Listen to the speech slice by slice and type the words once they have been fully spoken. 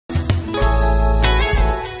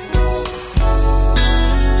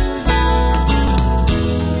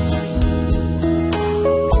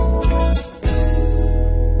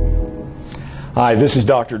Hi, this is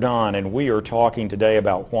Dr. Don, and we are talking today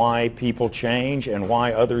about why people change and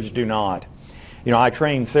why others do not. You know, I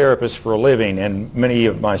train therapists for a living, and many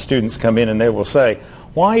of my students come in and they will say,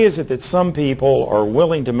 why is it that some people are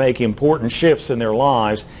willing to make important shifts in their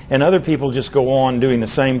lives and other people just go on doing the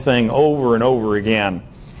same thing over and over again?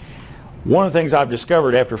 One of the things I've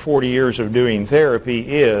discovered after 40 years of doing therapy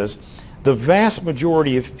is the vast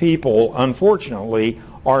majority of people, unfortunately,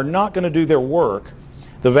 are not going to do their work.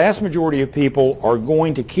 The vast majority of people are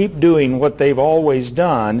going to keep doing what they've always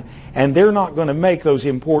done, and they're not going to make those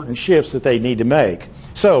important shifts that they need to make.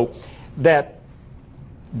 So that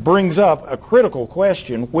brings up a critical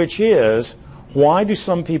question, which is, why do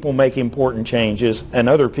some people make important changes and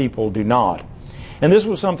other people do not? And this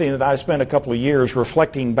was something that I spent a couple of years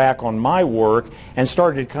reflecting back on my work and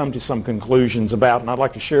started to come to some conclusions about, and I'd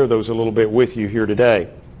like to share those a little bit with you here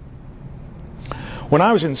today. When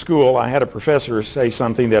I was in school, I had a professor say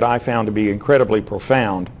something that I found to be incredibly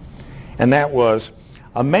profound, and that was,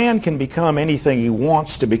 a man can become anything he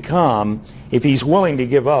wants to become if he's willing to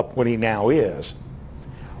give up what he now is.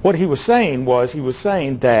 What he was saying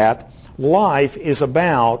that life is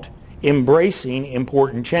about embracing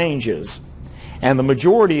important changes, and the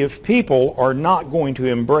majority of people are not going to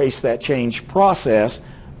embrace that change process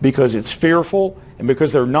because it's fearful and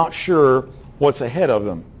because they're not sure what's ahead of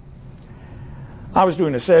them. I was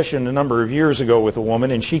doing a session a number of years ago with a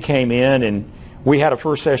woman, and she came in and we had a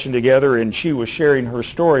first session together, and she was sharing her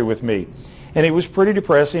story with me. And it was pretty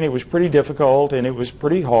depressing, it was pretty difficult, and it was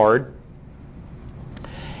pretty hard.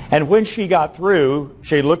 And when she got through,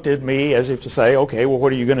 she looked at me as if to say, okay, well,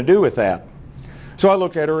 what are you going to do with that? So I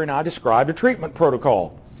looked at her and I described a treatment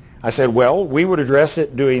protocol. I said, well, we would address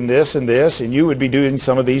it doing this, and you would be doing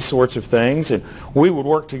some of these sorts of things, and we would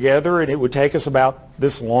work together, and it would take us about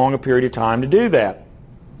this long a period of time to do that.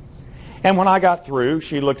 And when I got through,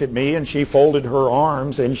 she looked at me and she folded her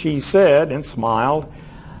arms and she said, and smiled,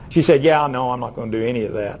 she said, yeah, no, I'm not going to do any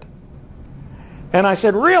of that. And I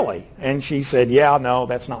said, really? And she said, yeah, no,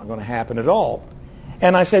 that's not going to happen at all.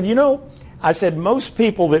 And I said, you know, most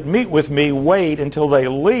people that meet with me wait until they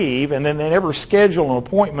leave, and then they never schedule an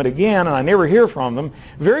appointment again, and I never hear from them.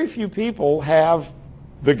 Very few people have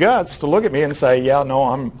the guts to look at me and say, yeah, no,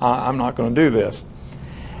 I'm not going to do this.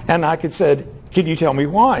 And I said, can you tell me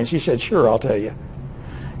why? And she said, sure, I'll tell you.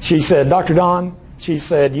 She said, Dr. Don, she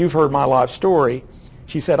said, you've heard my life story.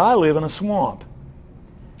 She said, I live in a swamp.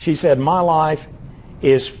 She said, my life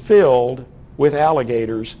is filled with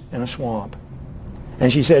alligators in a swamp.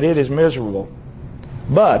 And she said, it is miserable.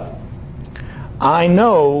 But I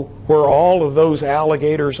know where all of those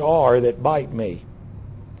alligators are that bite me.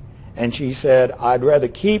 And she said, I'd rather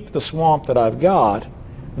keep the swamp that I've got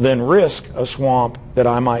than risk a swamp that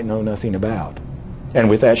I might know nothing about. And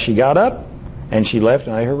with that, she got up and she left,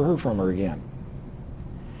 and I never heard from her again.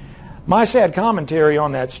 My sad commentary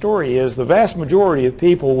on that story is the vast majority of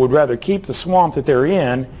people would rather keep the swamp that they're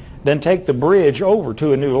in than take the bridge over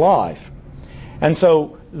to a new life. And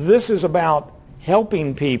so this is about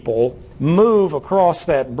helping people move across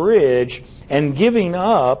that bridge and giving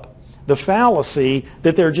up the fallacy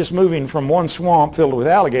that they're just moving from one swamp filled with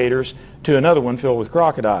alligators to another one filled with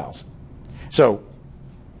crocodiles. So,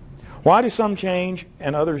 why do some change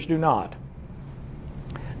and others do not?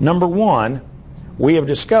 Number one, we have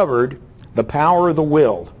discovered the power of the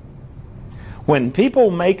will. When people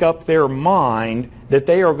make up their mind that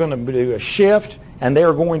they are going to do a shift and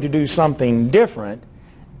they're going to do something different,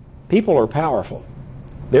 people are powerful.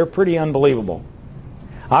 They're pretty unbelievable.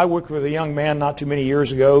 I worked with a young man not too many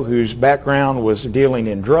years ago whose background was dealing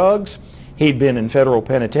in drugs. He'd been in federal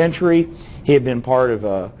penitentiary. He had been part of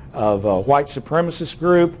a white supremacist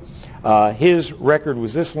group. His record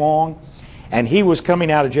was this long, and he was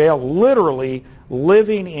coming out of jail literally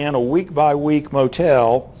living in a week-by-week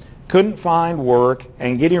motel, couldn't find work,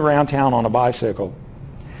 and getting around town on a bicycle.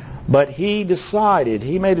 But he decided,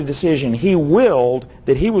 he made a decision, he willed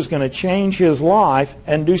that he was going to change his life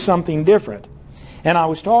and do something different. And I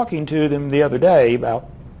was talking to them the other day, about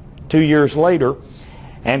 2 years later,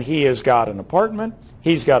 and he has got an apartment,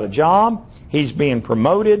 he's got a job, he's being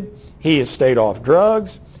promoted, he has stayed off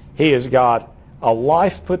drugs, he has got a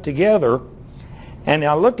life put together. And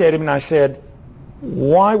I looked at him and I said,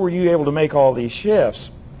 why were you able to make all these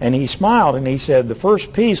shifts? And he smiled and he said, the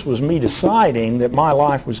first piece was me deciding that my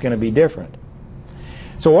life was going to be different.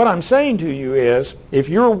 So what I'm saying to you is, if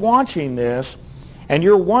you're watching this and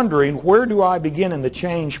you're wondering, where do I begin in the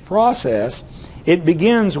change process? It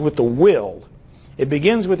begins with the will. It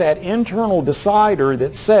begins with that internal decider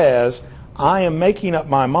that says, I am making up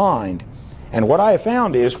my mind. And what I have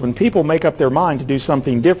found is, when people make up their mind to do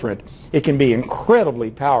something different, it can be incredibly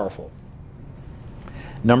powerful.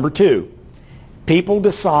 Number two, people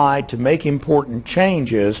decide to make important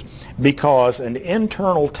changes because an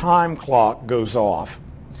internal time clock goes off.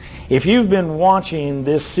 If you've been watching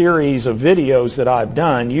this series of videos that I've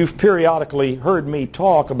done, you've periodically heard me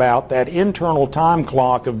talk about that internal time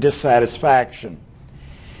clock of dissatisfaction.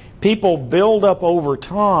 People build up over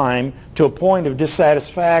time to a point of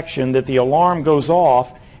dissatisfaction that the alarm goes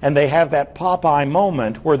off and they have that Popeye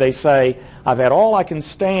moment where they say, I've had all I can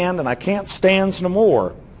stand and I can't stand no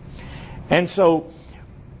more. And so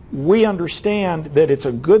we understand that it's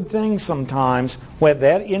a good thing sometimes when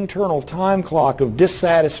that internal time clock of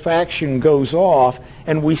dissatisfaction goes off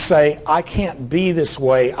and we say, I can't be this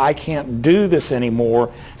way, I can't do this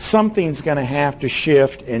anymore. Something's going to have to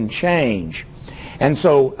shift and change. And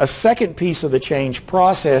so a second piece of the change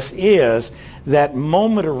process is that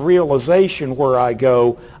moment of realization where I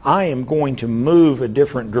go, I am going to move a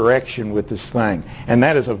different direction with this thing. And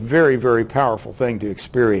that is a very, very powerful thing to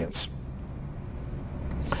experience.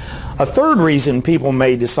 A third reason people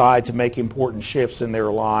may decide to make important shifts in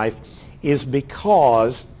their life is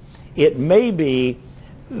because it may be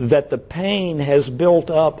that the pain has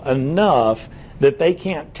built up enough that they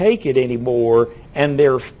can't take it anymore and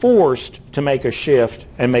they're forced to make a shift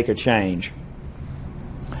and make a change.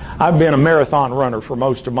 I've been a marathon runner for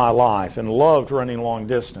most of my life and loved running long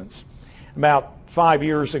distance. About 5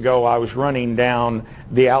 years ago, I was running down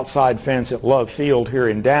the outside fence at Love Field here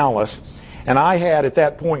in Dallas, and I had at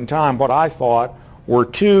that point in time what I thought were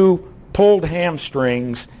two pulled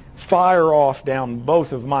hamstrings fire off down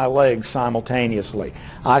both of my legs simultaneously.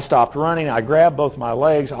 I stopped running, I grabbed both my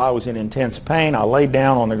legs, I was in intense pain, I laid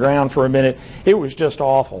down on the ground for a minute. It was just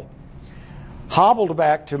awful. Hobbled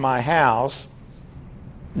back to my house.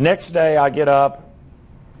 Next day I get up,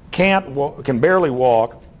 can barely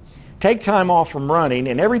walk, take time off from running,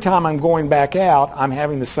 and every time I'm going back out, I'm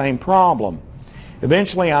having the same problem.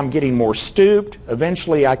 Eventually I'm getting more stooped.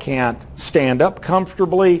 Eventually I can't stand up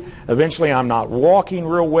comfortably. Eventually I'm not walking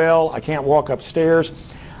real well. I can't walk upstairs.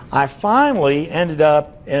 I finally ended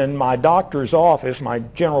up in my doctor's office, my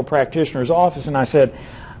general practitioner's office, and I said,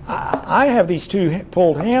 I have these two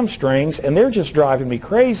pulled hamstrings and they're just driving me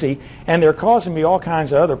crazy and they're causing me all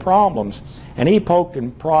kinds of other problems. And he poked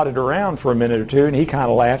and prodded around for a minute or two and he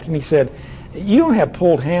kind of laughed and he said, you don't have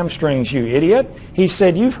pulled hamstrings, you idiot. He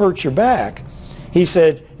said, you've hurt your back. He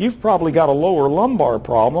said, you've probably got a lower lumbar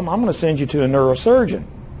problem. I'm going to send you to a neurosurgeon.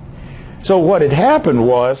 So what had happened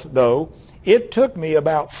was, though, it took me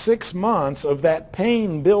about 6 months of that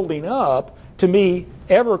pain building up to me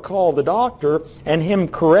ever call the doctor and him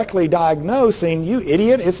correctly diagnosing, you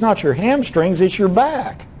idiot, it's not your hamstrings, it's your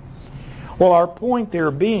back. Well, our point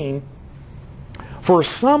there being, for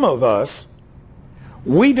some of us,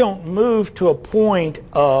 we don't move to a point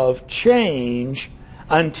of change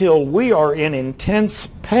until we are in intense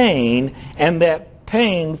pain and that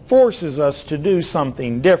pain forces us to do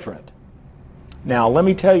something different. Now, let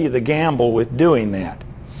me tell you the gamble with doing that.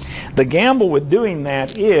 The gamble with doing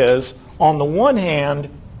that is, on the one hand,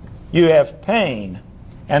 you have pain,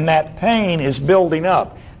 and that pain is building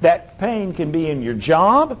up. That pain can be in your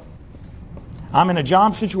job. I'm in a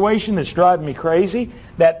job situation that's driving me crazy.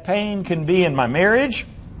 That pain can be in my marriage.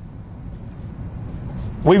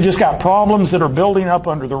 We've just got problems that are building up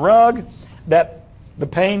under the rug. That the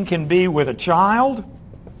pain can be with a child.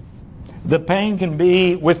 The pain can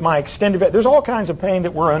be with my extended family. There's all kinds of pain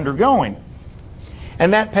that we're undergoing.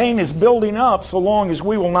 And that pain is building up so long as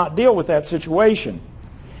we will not deal with that situation.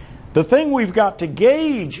 The thing we've got to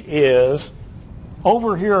gauge is,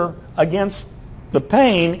 over here against the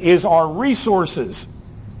pain, is our resources.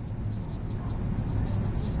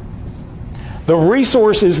 The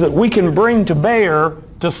resources that we can bring to bear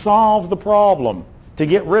to solve the problem, to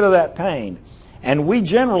get rid of that pain. And we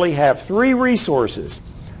generally have three resources.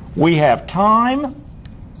 We have time,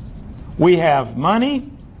 we have money,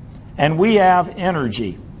 and we have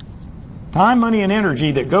energy. Time, money, and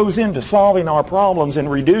energy that goes into solving our problems and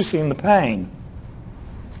reducing the pain.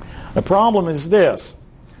 The problem is this.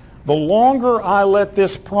 The longer I let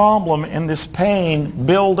this problem and this pain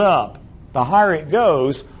build up, the higher it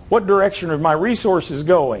goes. What direction are my resources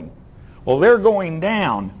going? Well, they're going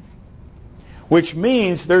down, which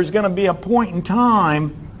means there's going to be a point in time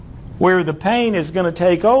where the pain is going to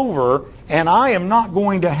take over and I am not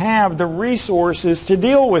going to have the resources to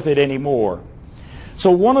deal with it anymore.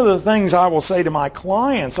 So one of the things I will say to my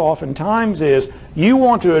clients oftentimes is, you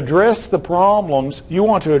want to address the problems, you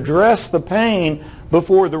want to address the pain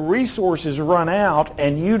before the resources run out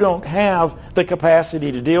and you don't have the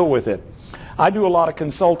capacity to deal with it. I do a lot of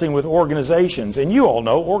consulting with organizations, and you all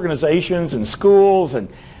know organizations and schools and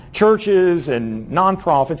churches and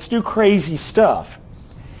nonprofits do crazy stuff.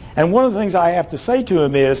 And one of the things I have to say to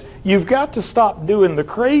him is, you've got to stop doing the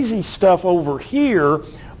crazy stuff over here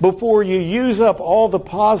before you use up all the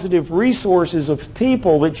positive resources of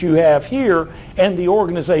people that you have here and the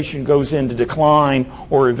organization goes into decline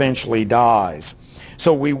or eventually dies.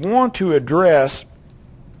 So we want to address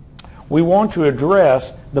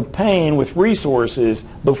the pain with resources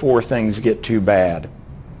before things get too bad.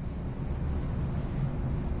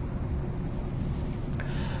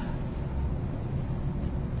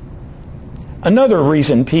 Another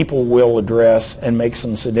reason people will address and make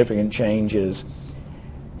some significant changes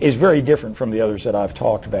is very different from the others that I've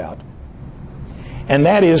talked about. And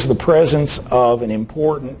that is the presence of an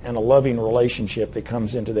important and a loving relationship that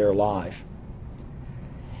comes into their life.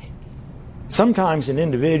 Sometimes an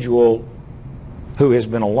individual who has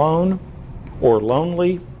been alone or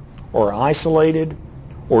lonely or isolated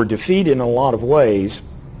or defeated in a lot of ways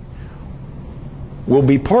will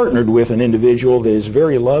be partnered with an individual that is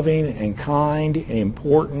very loving and kind and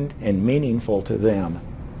important and meaningful to them.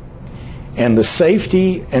 And the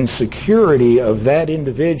safety and security of that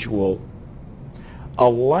individual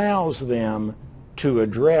allows them to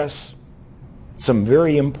address some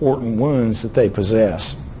very important wounds that they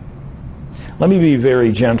possess. Let me be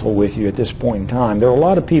very gentle with you at this point in time. There are a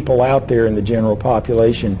lot of people out there in the general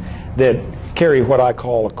population that carry what I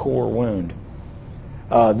call a core wound.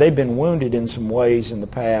 They've been wounded in some ways in the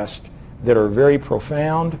past that are very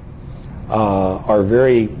profound, are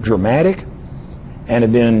very dramatic, and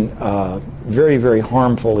have been very, very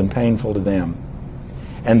harmful and painful to them.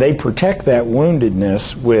 And they protect that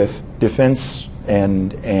woundedness with defense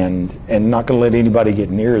and not going to let anybody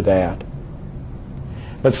get near that.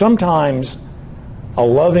 But sometimes a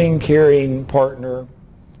loving, caring partner,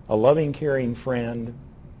 a loving, caring friend,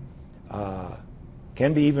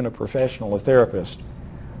 can be even a professional, a therapist,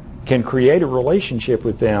 can create a relationship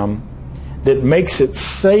with them that makes it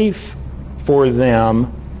safe for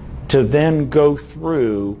them to then go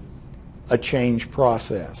through a change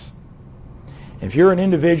process. If you're an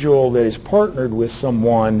individual that is partnered with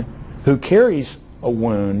someone who carries a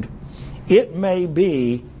wound, it may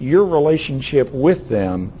be your relationship with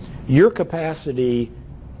them, your capacity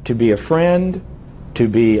to be a friend, to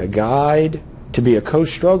be a guide, to be a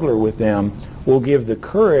co-struggler with them will give the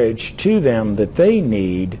courage to them that they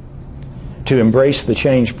need to embrace the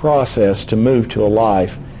change process to move to a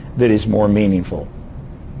life that is more meaningful.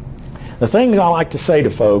 The thing I like to say to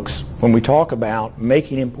folks when we talk about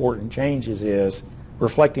making important changes is,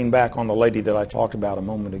 reflecting back on the lady that I talked about a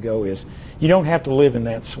moment ago, is you don't have to live in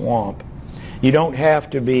that swamp. You don't have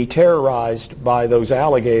to be terrorized by those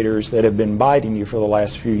alligators that have been biting you for the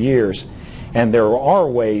last few years. And there are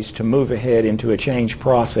ways to move ahead into a change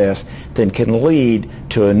process that can lead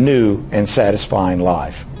to a new and satisfying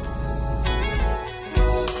life.